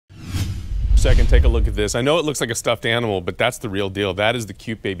second, take a look at this. I know it looks like a stuffed animal, but that's the real deal. That is the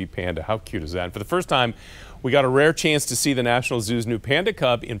cute baby panda. How cute is that? And for the first time, we got a rare chance to see the National Zoo's new panda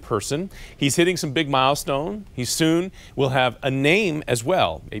cub in person. He's hitting some big milestone. He soon will have a name as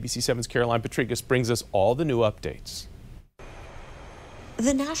well. ABC7's Caroline Patricus brings us all the new updates.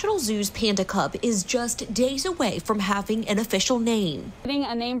 The National Zoo's panda cub is just days away from having an official name. Getting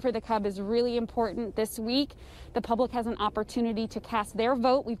a name for the cub is really important this week. The public has an opportunity to cast their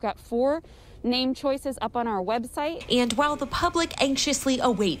vote. We've got 4 name choices up on our website. And while the public anxiously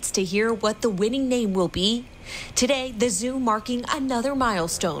awaits to hear what the winning name will be, today the zoo marking another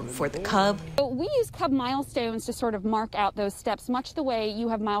milestone for the cub. We use cub milestones to sort of mark out those steps, much the way you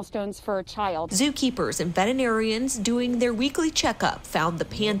have milestones for a child. Zookeepers and veterinarians doing their weekly checkup found the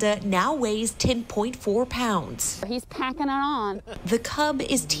panda now weighs 10.4 pounds. He's packing it on. The cub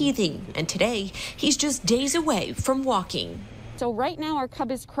is teething, and today he's just days away from walking. So right now our cub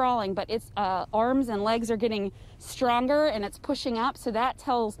is crawling, but its arms and legs are getting stronger and it's pushing up. So that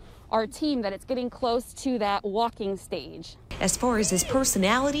tells our team that it's getting close to that walking stage. As far as his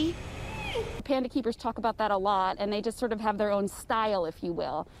personality, panda keepers talk about that a lot, and they just sort of have their own style, if you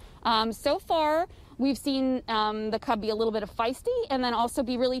will. So far, we've seen the cub be a little bit of feisty and then also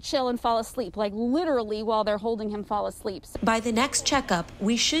be really chill and fall asleep, like literally while they're holding him fall asleep. By the next checkup,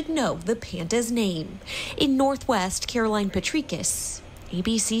 we should know the panda's name. In Northwest, Caroline Patricus,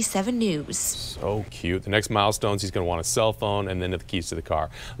 ABC 7 News. So cute. The next milestones, he's going to want a cell phone and then the keys to the car.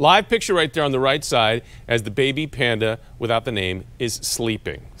 Live picture right there on the right side as the baby panda without the name is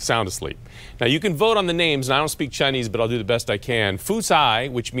sleeping, sound asleep. Now you can vote on the names, and I don't speak Chinese, but I'll do the best I can. Fu Sai,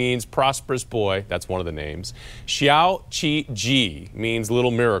 which means prosperous boy, that's one of the names. Xiao Qi Ji means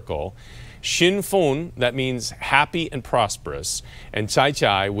little miracle. Xin Fun, that means happy and prosperous. And Chai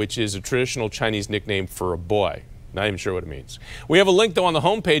Chai, which is a traditional Chinese nickname for a boy. Not even sure what it means. We have a link, though, on the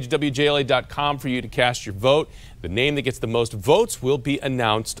homepage, WJLA.com, for you to cast your vote. The name that gets the most votes will be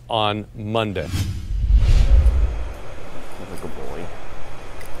announced on Monday. Like a boy.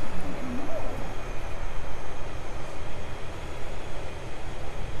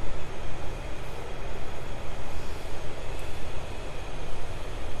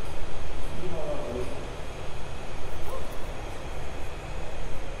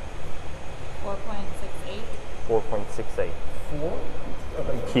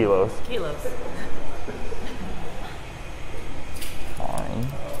 Kilos. Fine.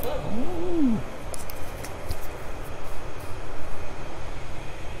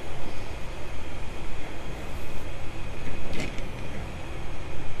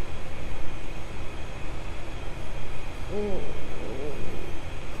 Ooh.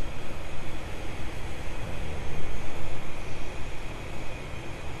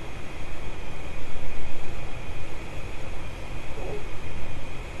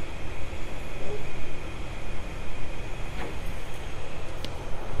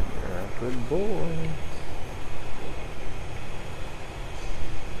 Good boy.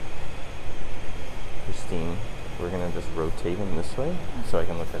 Christine, we're gonna just rotate him this way so I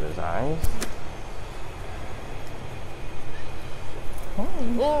can look at his eyes. Oh,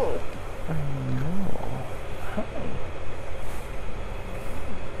 no. Oh, no. Hi.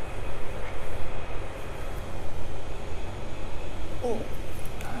 Oh.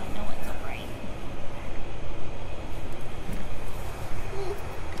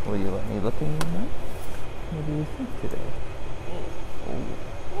 Will you let me look in your mouth? What do you think today?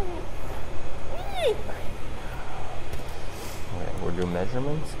 Okay, we'll do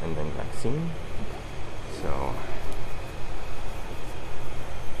measurements and then vaccine. So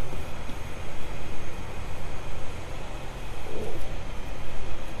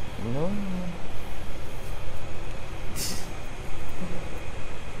no.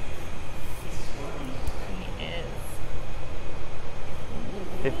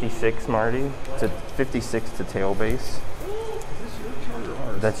 56, Marty. It's a 56 to tail base. Is this your chart or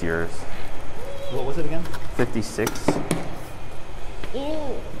ours? That's yours. What was it again? 56.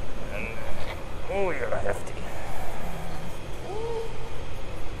 Oh, you're hefty.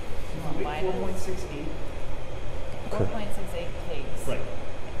 4.68. 4.68 pigs. Right.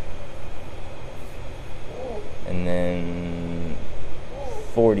 And then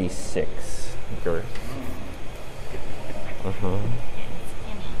 46 girth.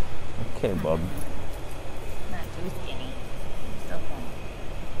 Okay, bub. Not too skinny. Still fun.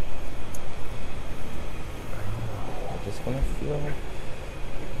 I'm just gonna feel.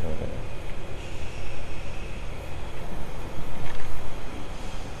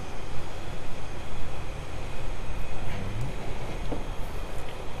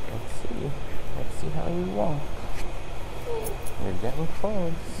 Let's see how you walk. You're getting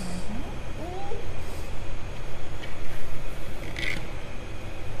close.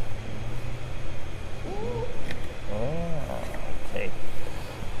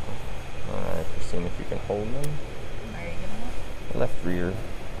 rear.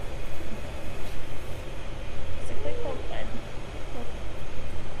 It's a quick hold, bud.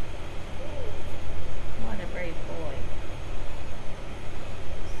 What a brave boy.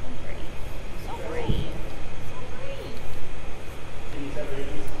 So brave. So brave. So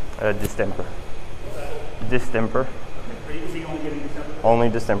brave. Distemper. Distemper. Is he only getting December? Only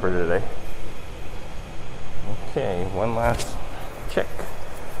distemper today. Okay, one last check.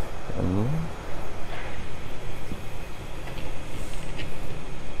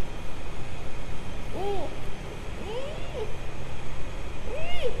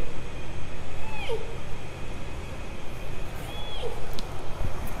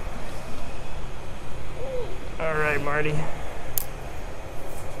 All right, Marty.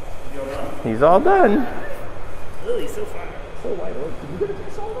 He's all done. Really, so far. So wide open. Did you get a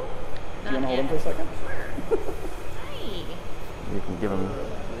piece of them? You want to hold him for a second? Hi. You can give him.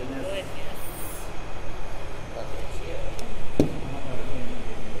 Goodness. Look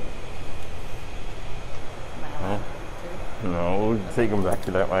at you. No, we'll take him back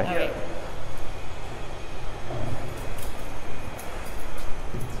to that way. All right.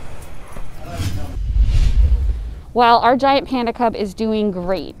 Well, our giant panda cub is doing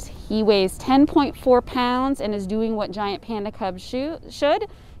great. He weighs 10.4 pounds and is doing what giant panda cubs should,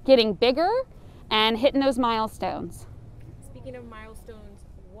 getting bigger and hitting those milestones. Speaking of milestones,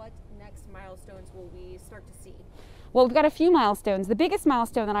 what next milestones will we start to see? Well, we've got a few milestones. The biggest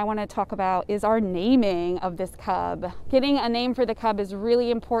milestone that I want to talk about is our naming of this cub. Getting a name for the cub is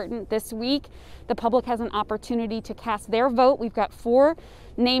really important. This week, the public has an opportunity to cast their vote. We've got 4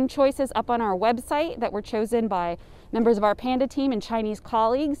 name choices up on our website that were chosen by members of our Panda team and Chinese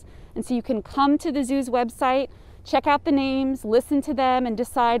colleagues. And so you can come to the zoo's website, check out the names, listen to them, and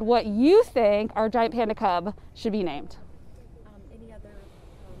decide what you think our giant panda cub should be named. Any other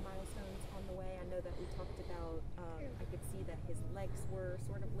milestones on the way? I know that we talked about, I could see that his legs were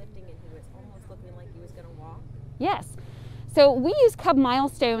sort of lifting and he was almost looking like he was going to walk. Yes. So we use cub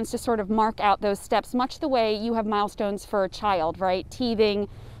milestones to sort of mark out those steps, much the way you have milestones for a child, right? Teething,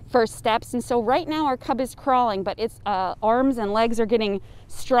 first steps. And so right now our cub is crawling, but its arms and legs are getting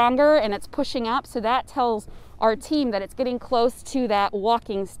stronger and it's pushing up. So that tells our team that it's getting close to that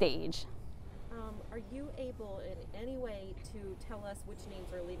walking stage. Are you able in any way to tell us which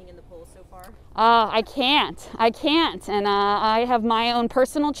names are leading in the polls so far? I can't. And I have my own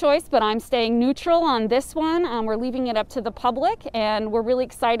personal choice, but I'm staying neutral on this one. We're leaving it up to the public, and we're really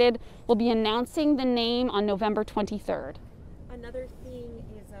excited. We'll be announcing the name on November 23rd. Another thing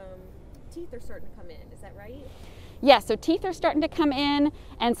is teeth are starting to come in. Is that right? Yeah, so teeth are starting to come in,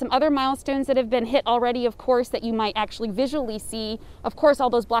 and some other milestones that have been hit already, of course, that you might actually visually see. Of course, all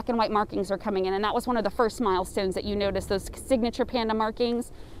those black and white markings are coming in, and that was one of the first milestones that you noticed, those signature panda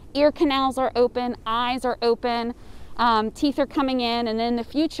markings. Ear canals are open, eyes are open, teeth are coming in, and then in the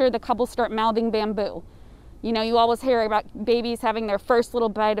future, the cub will start mouthing bamboo. You know, you always hear about babies having their first little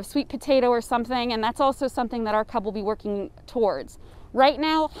bite of sweet potato or something, and that's also something that our cub will be working towards. Right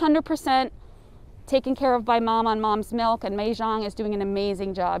now, 100% taken care of by mom on mom's milk, and Mei Zhang is doing an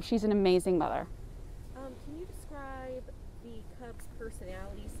amazing job. She's an amazing mother. Can you describe the cub's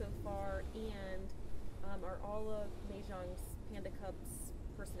personality so far, and are all of Mei Zhang's panda cubs'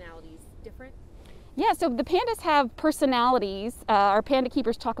 personalities different? Yeah, so the pandas have personalities. Our panda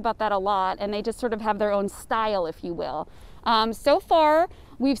keepers talk about that a lot, and they just sort of have their own style, if you will. So far,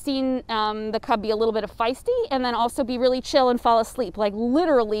 we've seen the cub be a little bit of feisty and then also be really chill and fall asleep, like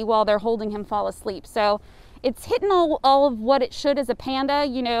literally while they're holding him fall asleep. So it's hitting all of what it should as a panda,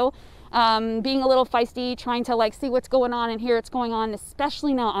 you know, being a little feisty, trying to like see what's going on and hear what's going on,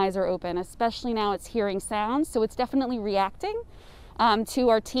 especially now eyes are open, especially now it's hearing sounds. So it's definitely reacting to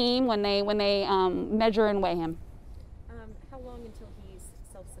our team when they measure and weigh him. How long until he's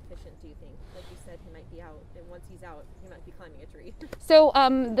self-sufficient, do you think? Like you said, he might be out, and once he's out, he might be climbing a tree. So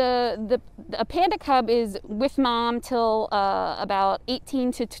a panda cub is with mom till about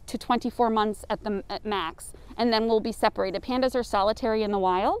 18 to 24 months at max, and then we'll be separated. Pandas are solitary in the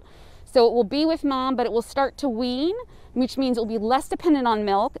wild, so it will be with mom, but it will start to wean, which means it will be less dependent on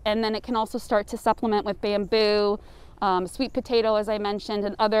milk, and then it can also start to supplement with bamboo, sweet potato, as I mentioned,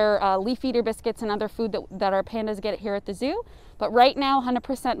 and other leaf eater biscuits and other food that our pandas get here at the zoo. But right now,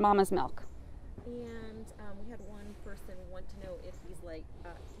 100% mama's milk. And we had one person want to know if he's like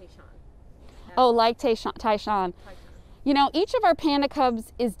Taishan. Oh, like Taishan. You know, each of our panda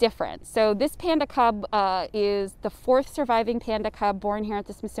cubs is different. So this panda cub is the 4th surviving panda cub born here at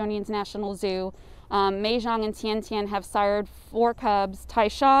the Smithsonian's National Zoo. Mei Zhang and Tian Tian have sired 4 cubs: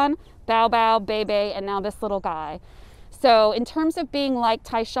 Taishan, Bao Bao, Bebe, and now this little guy. So in terms of being like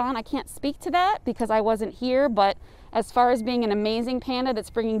Taishan, I can't speak to that because I wasn't here, but as far as being an amazing panda that's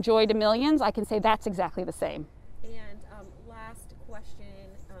bringing joy to millions, I can say that's exactly the same. And last question,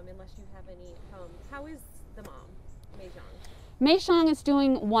 unless you have any, how is the mom, Mei Zhang? Mei Zhang is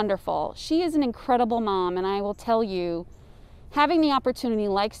doing wonderful. She is an incredible mom, and I will tell you, having the opportunity,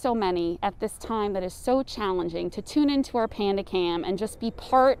 like so many, at this time that is so challenging, to tune into our Panda Cam and just be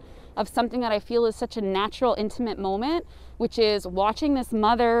part of something that I feel is such a natural, intimate moment, which is watching this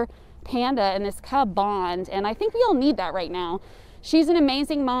mother panda and this cub bond. And I think we all need that right now. She's an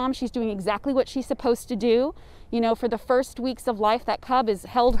amazing mom. She's doing exactly what she's supposed to do. You know, for the first weeks of life, that cub is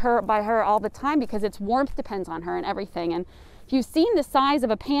held by her all the time because its warmth depends on her and everything. And if you've seen the size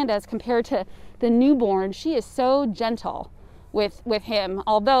of a panda as compared to the newborn, she is so gentle with him.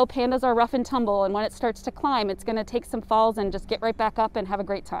 Although pandas are rough and tumble, and when it starts to climb, it's going to take some falls and just get right back up and have a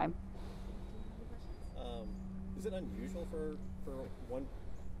great time. Is it unusual for one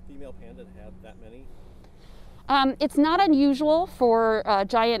female panda to have that many? It's not unusual for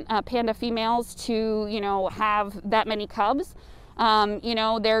giant panda females to, you know, have that many cubs. You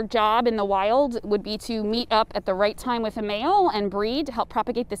know, their job in the wild would be to meet up at the right time with a male and breed to help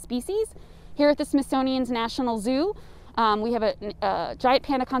propagate the species. Here at the Smithsonian's National Zoo, we have a giant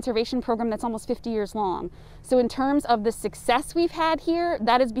panda conservation program that's almost 50 years long. So in terms of the success we've had here,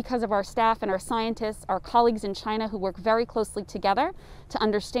 that is because of our staff and our scientists, our colleagues in China who work very closely together to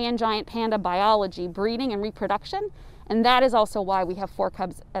understand giant panda biology, breeding and reproduction. And that is also why we have 4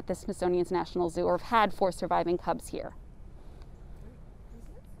 cubs at the Smithsonian's National Zoo, or have had 4 surviving cubs here.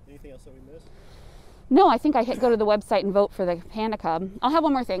 Anything else that we missed? No, I think I go to the website and vote for the panda cub. I'll have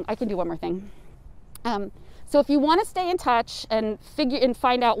one more thing. I can do one more thing. So if you want to stay in touch and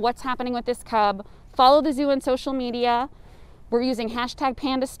find out what's happening with this cub, follow the zoo on social media. We're using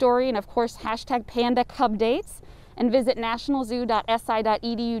 #PandaStory and of course #PandaCubDates, and visit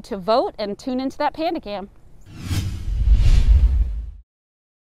nationalzoo.si.edu to vote and tune into that Panda Cam.